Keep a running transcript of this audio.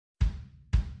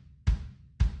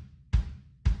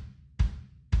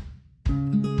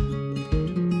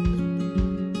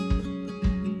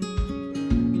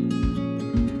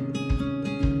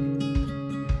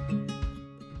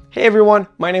Hey everyone,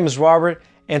 my name is Robert,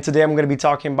 and today I'm going to be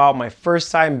talking about my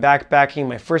first time backpacking,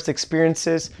 my first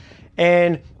experiences.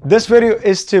 And this video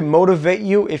is to motivate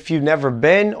you if you've never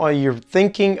been or you're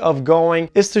thinking of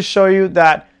going, is to show you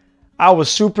that I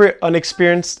was super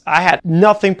unexperienced. I had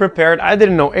nothing prepared. I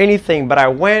didn't know anything, but I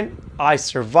went, I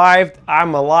survived,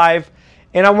 I'm alive,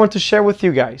 and I want to share with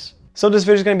you guys. So this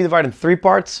video is going to be divided in 3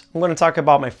 parts. I'm going to talk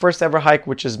about my first ever hike,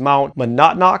 which is Mount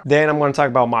Monadnock. Then I'm going to talk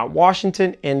about Mount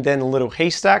Washington and then a little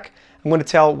Haystack. I'm going to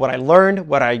tell what I learned,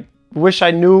 what I wish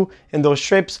I knew in those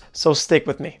trips, so stick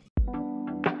with me.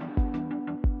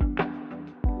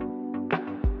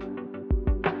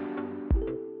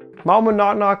 Mount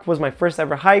Monadnock was my first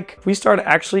ever hike. We started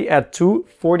actually at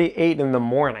 2:48 in the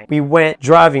morning. We went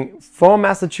driving from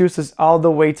Massachusetts all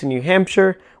the way to New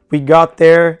Hampshire. We got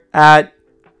there at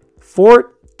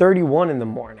 4:31 in the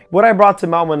morning. What I brought to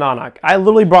Mount Monadnock, I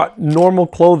literally brought normal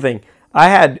clothing. I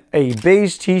had a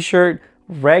beige t-shirt,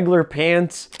 regular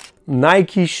pants,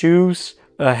 Nike shoes,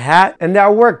 a hat, and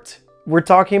that worked. We're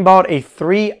talking about a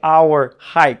 3-hour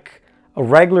hike, a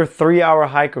regular 3-hour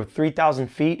hike of 3,000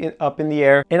 feet up in the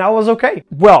air, and I was okay.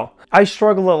 Well, I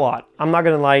struggled a lot. I'm not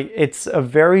gonna lie. It's a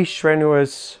very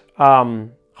strenuous,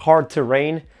 hard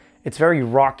terrain. It's very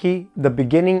rocky. The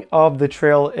beginning of the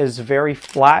trail is very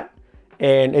flat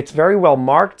and it's very well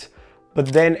marked, but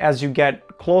then as you get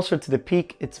closer to the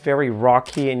peak, it's very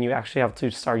rocky and you actually have to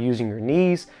start using your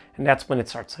knees, and that's when it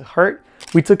starts to hurt.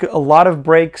 We took a lot of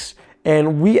breaks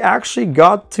and we actually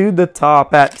got to the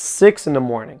top at 6 in the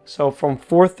morning. So from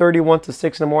 4:31 to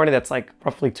 6 in the morning, that's like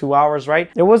roughly 2 hours, right?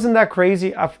 It wasn't that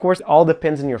crazy. Of course, it all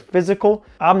depends on your physical.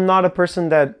 I'm not a person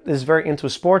that is very into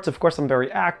sports. Of course, I'm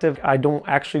very active. I don't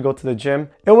actually go to the gym.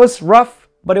 It was rough,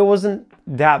 but it wasn't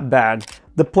that bad.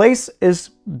 The place is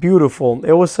beautiful.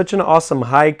 It was such an awesome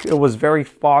hike. It was very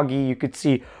foggy. You could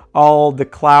see all the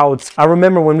clouds. I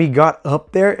remember when we got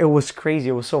up there, it was crazy.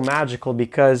 It was so magical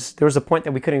because there was a point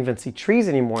that we couldn't even see trees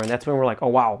anymore. And that's when we're like, oh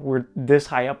wow, we're this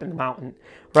high up in the mountain,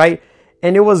 right?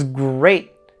 And it was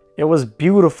great. It was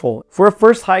beautiful. For a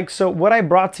first hike, so what I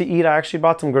brought to eat, I actually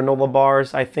bought some granola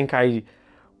bars. I think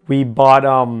we bought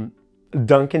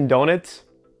Dunkin' Donuts.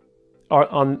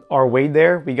 On our way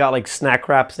there. We got like snack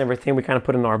wraps and everything we kind of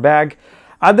put in our bag.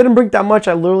 I didn't bring that much.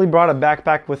 I literally brought a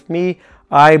backpack with me.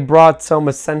 I brought some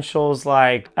essentials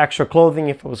like extra clothing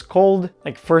if it was cold,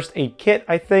 like first aid kit,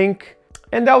 I think.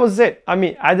 And that was it. I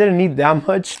mean, I didn't need that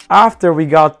much. After we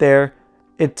got there,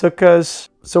 it took us,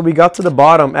 so we got to the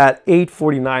bottom at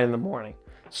 8:49 in the morning.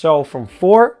 So from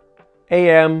 4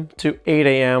 a.m. to 8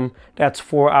 a.m. That's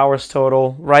 4 hours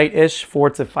total, right-ish, 4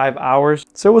 to 5 hours.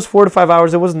 So it was 4 to 5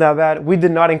 hours. It wasn't that bad. We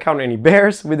did not encounter any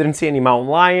bears. We didn't see any mountain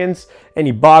lions,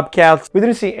 any bobcats. We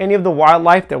didn't see any of the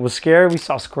wildlife that was scary. We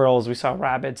saw squirrels, we saw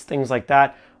rabbits, things like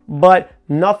that, but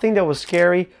nothing that was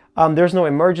scary. There's no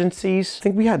emergencies. I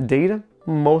think we had data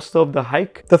most of the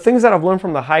hike. The things that I've learned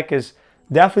from the hike is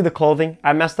definitely the clothing.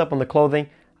 I messed up on the clothing.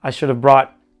 I should have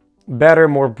brought better,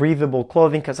 more breathable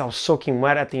clothing because I was soaking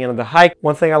wet at the end of the hike.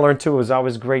 One thing I learned too is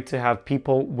always great to have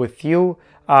people with you.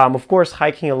 Of course,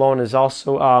 hiking alone is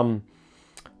also an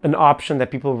option that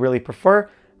people really prefer,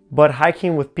 but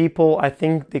hiking with people, I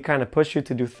think they kind of push you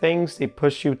to do things. They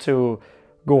push you to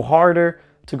go harder,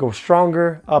 to go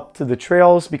stronger up to the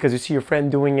trails because you see your friend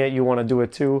doing it, you want to do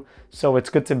it too. So it's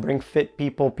good to bring fit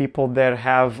people, people that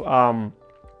have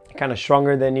kind of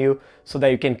stronger than you, so that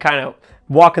you can kind of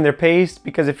walk in their pace.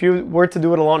 Because if you were to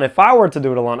do it alone, if I were to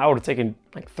do it alone, I would have taken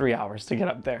like 3 hours to get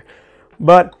up there.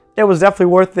 But it was definitely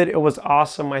worth it. It was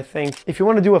awesome, I think. If you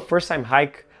want to do a first time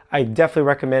hike, I definitely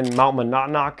recommend Mount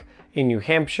Monadnock in New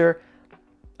Hampshire.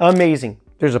 Amazing.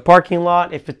 There's a parking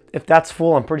lot. If that's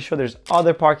full, I'm pretty sure there's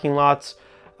other parking lots.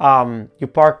 You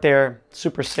park there,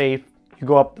 super safe. You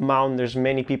go up the mountain, there's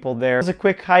many people there. It was a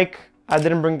quick hike. I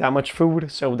didn't bring that much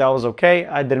food, so that was okay.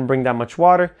 I didn't bring that much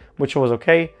water, which was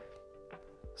okay.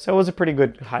 So it was a pretty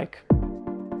good hike.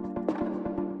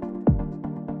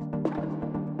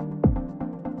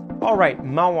 All right,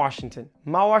 Mount Washington.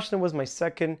 Mount Washington was my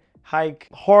second hike,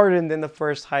 harder than the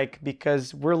first hike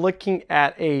because we're looking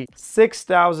at a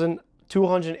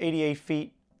 6,288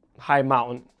 feet high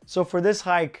mountain. So for this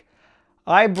hike,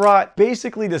 I brought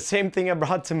basically the same thing I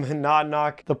brought to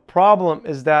Monadnock. The problem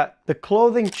is that the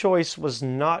clothing choice was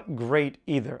not great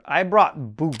either. I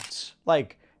brought boots,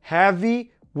 like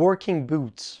heavy working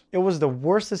boots. It was the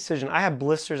worst decision. I had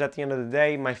blisters at the end of the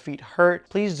day. My feet hurt.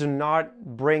 Please do not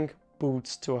bring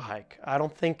boots to a hike. I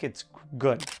don't think it's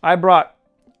good. I brought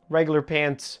regular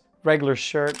pants, regular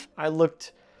shirt. I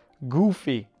looked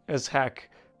goofy as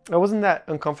heck It wasn't that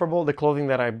uncomfortable. The clothing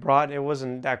that I brought, it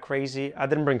wasn't that crazy. I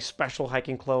didn't bring special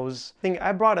hiking clothes.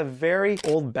 I brought a very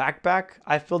old backpack.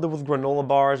 I filled it with granola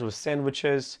bars, with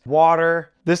sandwiches,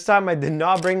 water. This time I did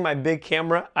not bring my big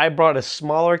camera. I brought a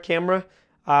smaller camera,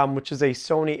 which is a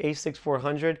Sony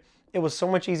a6400. It was so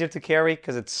much easier to carry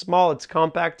because it's small, it's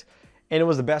compact, and it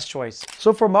was the best choice.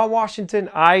 So for Mount Washington,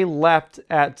 I left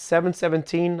at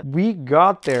 7:17. We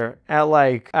got there at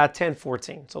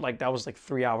 10:14. So like that was like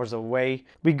 3 hours away.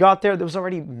 We got there was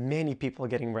already many people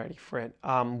getting ready for it.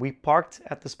 We parked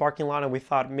at this parking lot and we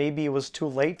thought maybe it was too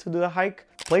late to do the hike.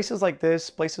 Places like this,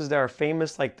 places that are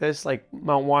famous like this, like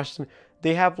Mount Washington,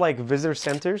 they have like visitor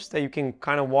centers that you can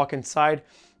kind of walk inside.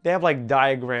 They have like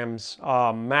diagrams,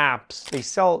 maps. They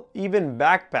sell even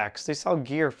backpacks. They sell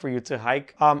gear for you to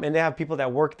hike. And they have people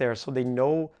that work there, so they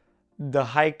know the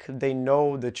hike, they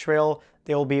know the trail.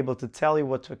 They will be able to tell you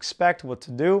what to expect, what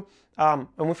to do. And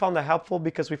we found that helpful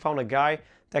because we found a guy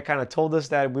that kind of told us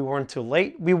that we weren't too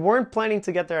late. We weren't planning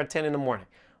to get there at 10 in the morning,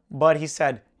 but he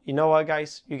said, you know what,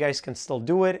 guys, you guys can still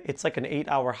do it. It's like an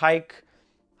 8-hour hike.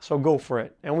 So go for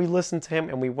it. And we listened to him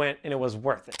and we went, and it was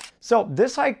worth it. So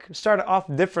this hike started off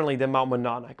differently than Mount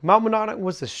Monadnock. Mount Monadnock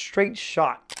was a straight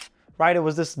shot, right? It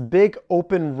was this big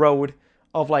open road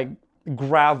of like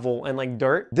gravel and like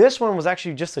dirt. This one was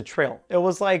actually just a trail. It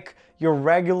was like your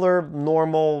regular,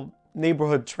 normal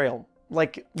neighborhood trail,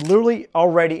 like literally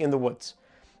already in the woods.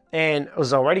 And it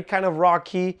was already kind of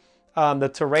rocky. The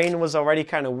terrain was already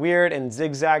kind of weird and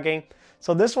zigzagging.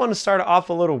 So this one started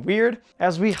off a little weird.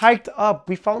 As we hiked up,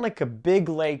 we found like a big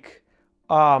lake,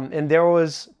 and there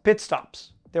was pit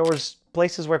stops. There was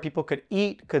places where people could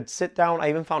eat, could sit down. I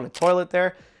even found a toilet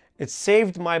there. It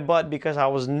saved my butt because I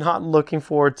was not looking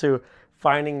forward to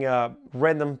finding a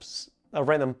random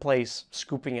place,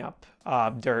 scooping up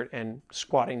dirt and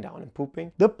squatting down and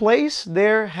pooping. The place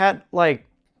there had like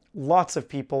lots of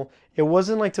people. It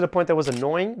wasn't like to the point that was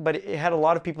annoying, but it had a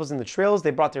lot of people in the trails. They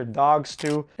brought their dogs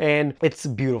too, and it's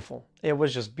beautiful. It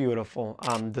was just beautiful.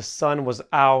 The sun was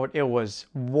out. It was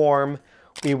warm.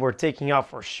 We were taking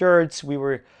off our shirts. We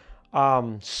were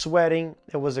sweating.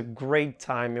 It was a great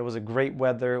time. It was a great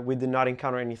weather. We did not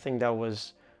encounter anything that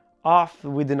was off.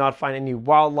 We did not find any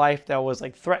wildlife that was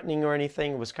like threatening or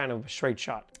anything. It was kind of a straight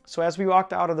shot. So as we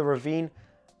walked out of the ravine,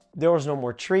 there was no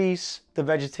more trees. The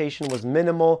vegetation was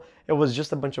minimal. It was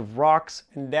just a bunch of rocks.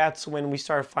 And that's when we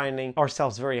started finding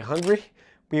ourselves very hungry.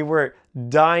 We were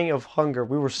dying of hunger.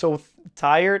 We were so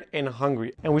tired and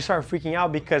hungry. And we started freaking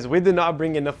out because we did not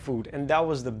bring enough food. And that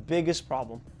was the biggest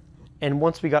problem. And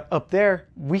once we got up there,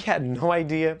 we had no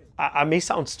idea. I may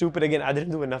sound stupid again. I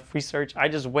didn't do enough research. I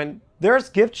just went. There's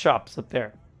gift shops up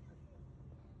there.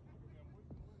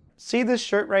 See this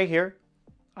shirt right here?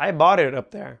 I bought it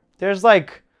up there. There's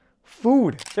like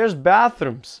food, there's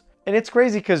bathrooms. And it's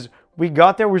crazy because we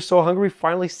got there, we were so hungry, we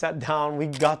finally sat down, we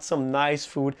got some nice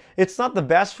food. It's not the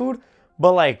best food,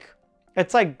 but like,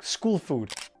 it's like school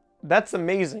food. That's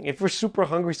amazing. If we're super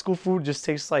hungry, school food just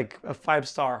tastes like a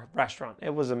 5-star restaurant.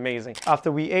 It was amazing.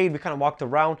 After we ate, we kind of walked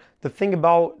around. The thing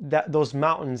about those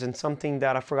mountains, and something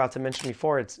that I forgot to mention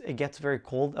before, it gets very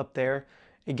cold up there.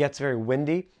 It gets very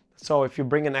windy. So if you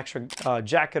bring an extra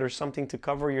jacket or something to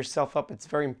cover yourself up, it's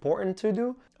very important to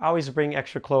do. I always bring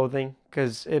extra clothing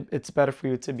because it's better for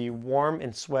you to be warm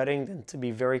and sweating than to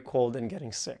be very cold and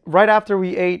getting sick. Right after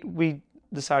we ate, we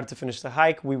decided to finish the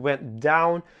hike. We went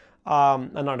down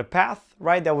another path,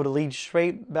 right, that would lead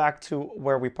straight back to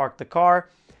where we parked the car.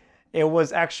 It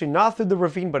was actually not through the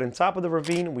ravine, but on top of the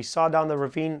ravine. We saw down the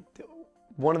ravine.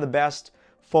 One of the best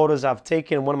photos I've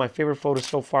taken, one of my favorite photos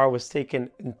so far, was taken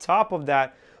on top of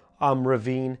that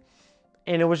ravine,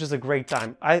 and it was just a great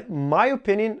time. My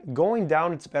opinion, going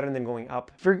down, it's better than going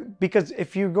up. Because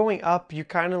if you're going up, you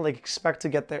kind of like expect to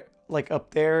get there, like up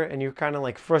there, and you're kind of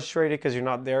like frustrated because you're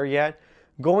not there yet.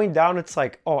 Going down, it's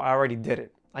like, oh, I already did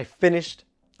it. I finished.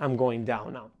 I'm going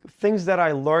down now. Things that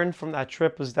I learned from that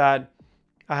trip was that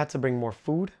I had to bring more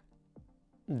food.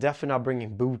 Definitely not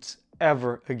bringing boots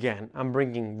ever again. I'm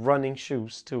bringing running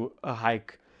shoes to a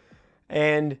hike.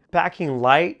 And packing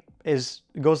light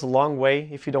goes a long way.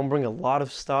 If you don't bring a lot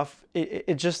of stuff,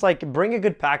 it just like, bring a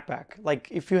good backpack. Like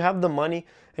if you have the money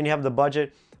and you have the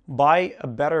budget, buy a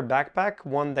better backpack,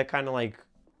 one that kind of like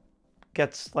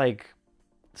gets like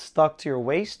stuck to your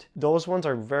waist. Those ones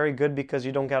are very good because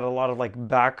you don't get a lot of like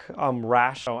back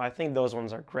rash. So I think those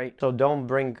ones are great. So don't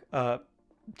bring a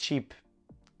cheap,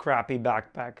 crappy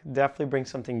backpack. Definitely bring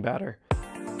something better.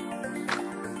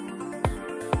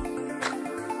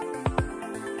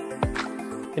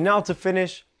 And now to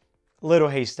finish, Little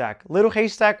Haystack. Little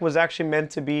Haystack was actually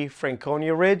meant to be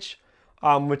Franconia Ridge,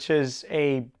 which is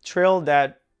a trail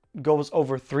that goes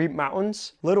over 3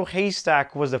 mountains. Little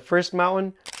Haystack was the first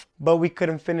mountain, but we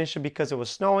couldn't finish it because it was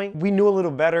snowing. We knew a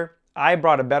little better. I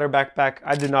brought a better backpack.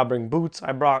 I did not bring boots.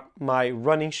 I brought my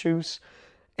running shoes.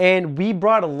 And we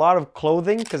brought a lot of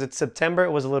clothing because it's September.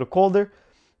 It was a little colder.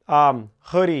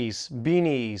 Hoodies,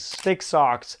 beanies, thick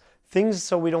socks, things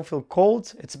so we don't feel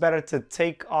cold. It's better to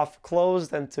take off clothes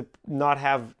than to not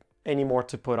have any more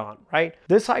to put on, right?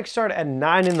 This hike started at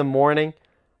 9 in the morning.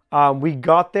 We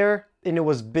got there and it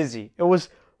was busy. It was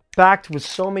packed with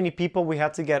so many people. We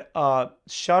had to get a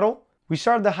shuttle. We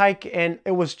started the hike and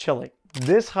it was chilly.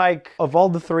 This hike of all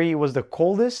the 3 was the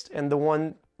coldest and the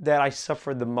one that I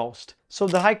suffered the most. So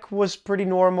the hike was pretty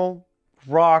normal,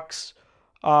 rocks.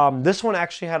 This one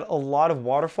actually had a lot of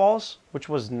waterfalls, which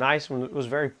was nice. It was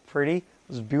very pretty. It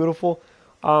was beautiful.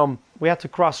 We had to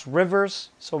cross rivers,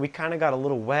 so we kind of got a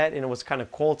little wet and it was kind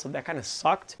of cold, so that kind of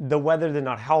sucked. The weather did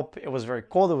not help. It was very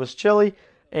cold, it was chilly.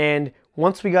 And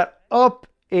once we got up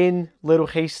in Little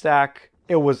Haystack,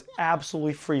 it was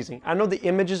absolutely freezing. I know the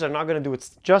images are not going to do it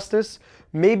justice.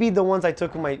 Maybe the ones I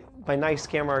took with my nice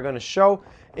camera are going to show.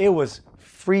 It was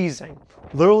freezing.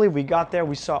 Literally, we got there,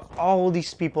 we saw all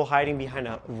these people hiding behind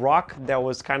a rock that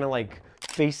was kind of like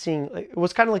facing, it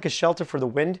was kind of like a shelter for the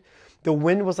wind. The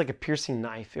wind was like a piercing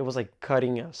knife. It was like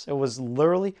cutting us. It was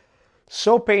literally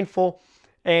so painful.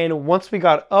 And once we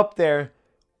got up there,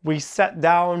 we sat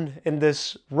down in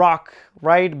this rock,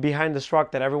 right behind this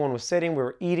rock that everyone was sitting. We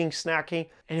were eating, snacking,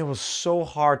 and it was so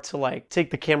hard to like take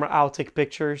the camera out, take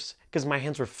pictures, because my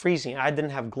hands were freezing. I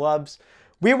didn't have gloves.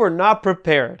 We were not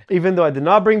prepared. Even though I did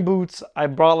not bring boots, I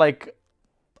brought like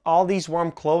all these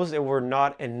warm clothes. It were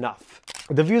not enough.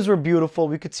 The views were beautiful.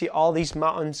 We could see all these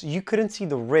mountains. You couldn't see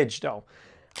the ridge though.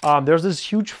 There's this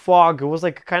huge fog. It was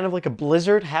like kind of like a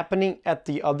blizzard happening at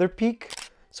the other peak.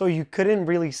 So you couldn't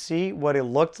really see what it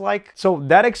looked like. So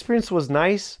that experience was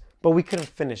nice, but we couldn't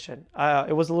finish it.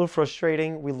 It was a little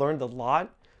frustrating. We learned a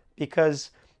lot because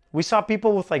we saw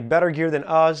people with like better gear than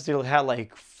us. They had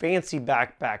like fancy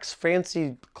backpacks,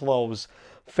 fancy clothes,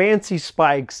 fancy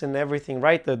spikes and everything,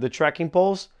 right? The trekking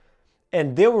poles.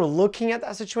 And they were looking at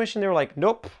that situation. They were like,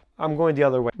 nope, I'm going the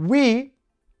other way. We,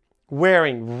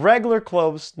 wearing regular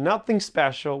clothes, nothing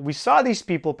special. We saw these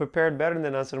people prepared better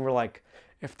than us and we're like,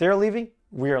 if they're leaving,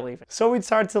 we are leaving. So we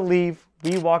started to leave.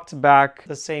 We walked back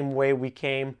the same way we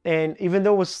came. And even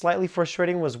though it was slightly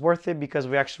frustrating, it was worth it because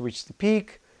we actually reached the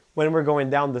peak. When we're going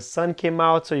down, the sun came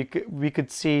out, so we could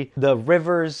see the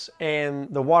rivers and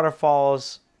the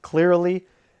waterfalls clearly.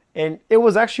 And it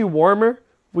was actually warmer.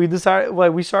 We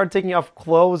started taking off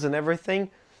clothes and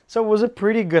everything. So it was a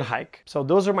pretty good hike. So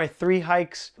those are my 3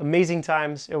 hikes. Amazing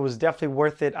times. It was definitely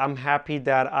worth it. I'm happy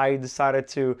that I decided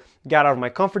to get out of my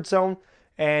comfort zone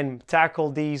and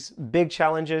tackle these big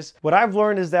challenges. What I've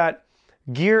learned is that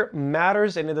gear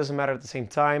matters and it doesn't matter at the same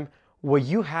time. What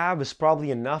you have is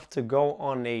probably enough to go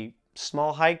on a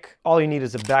small hike. All you need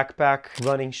is a backpack,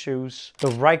 running shoes,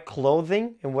 the right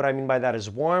clothing. And what I mean by that is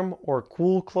warm or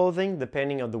cool clothing,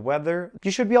 depending on the weather. You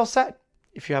should be all set.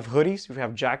 If you have hoodies, if you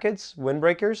have jackets,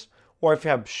 windbreakers, or if you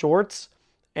have shorts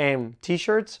and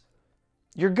t-shirts,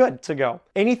 you're good to go.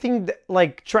 Anything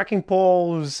like trekking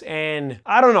poles and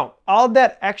I don't know, all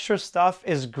that extra stuff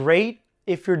is great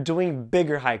if you're doing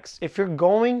bigger hikes. If you're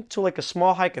going to like a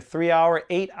small hike, a 3-hour,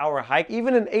 8-hour hike,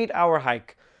 even an 8-hour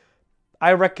hike,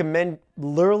 I recommend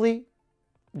literally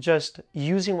just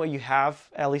using what you have,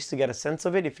 at least to get a sense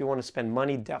of it. If you want to spend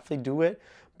money, definitely do it.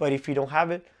 But if you don't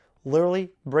have it,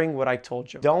 literally bring what I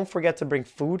told you. Don't forget to bring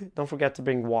food. Don't forget to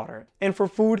bring water. And for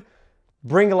food,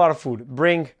 bring a lot of food.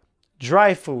 Bring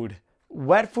dry food.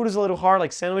 Wet food is a little hard,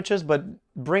 like sandwiches, but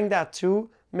bring that too.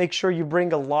 Make sure you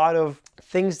bring a lot of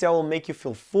things that will make you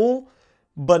feel full,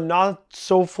 but not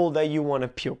so full that you want to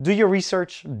puke. Do your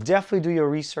research. Definitely do your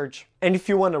research. And if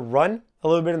you want to run a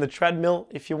little bit in the treadmill,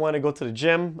 if you want to go to the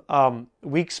gym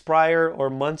weeks prior or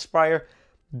months prior,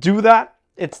 do that.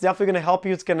 It's definitely going to help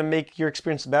you. It's going to make your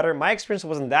experience better. My experience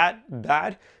wasn't that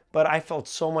bad, but I felt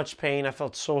so much pain. I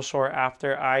felt so sore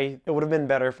after. It would have been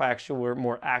better if I actually were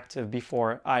more active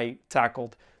before I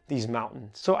tackled these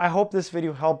mountains. So I hope this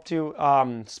video helped you,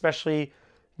 especially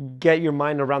get your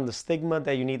mind around the stigma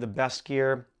that you need the best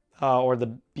gear or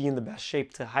be in the best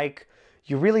shape to hike.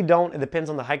 You really don't. It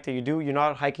depends on the hike that you do. You're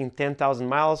not hiking 10,000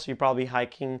 miles. You're probably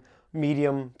hiking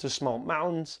medium to small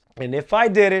mountains. And if I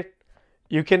did it,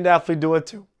 you can definitely do it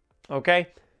too. Okay?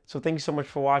 So thank you so much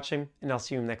for watching, and I'll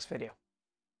see you in the next video.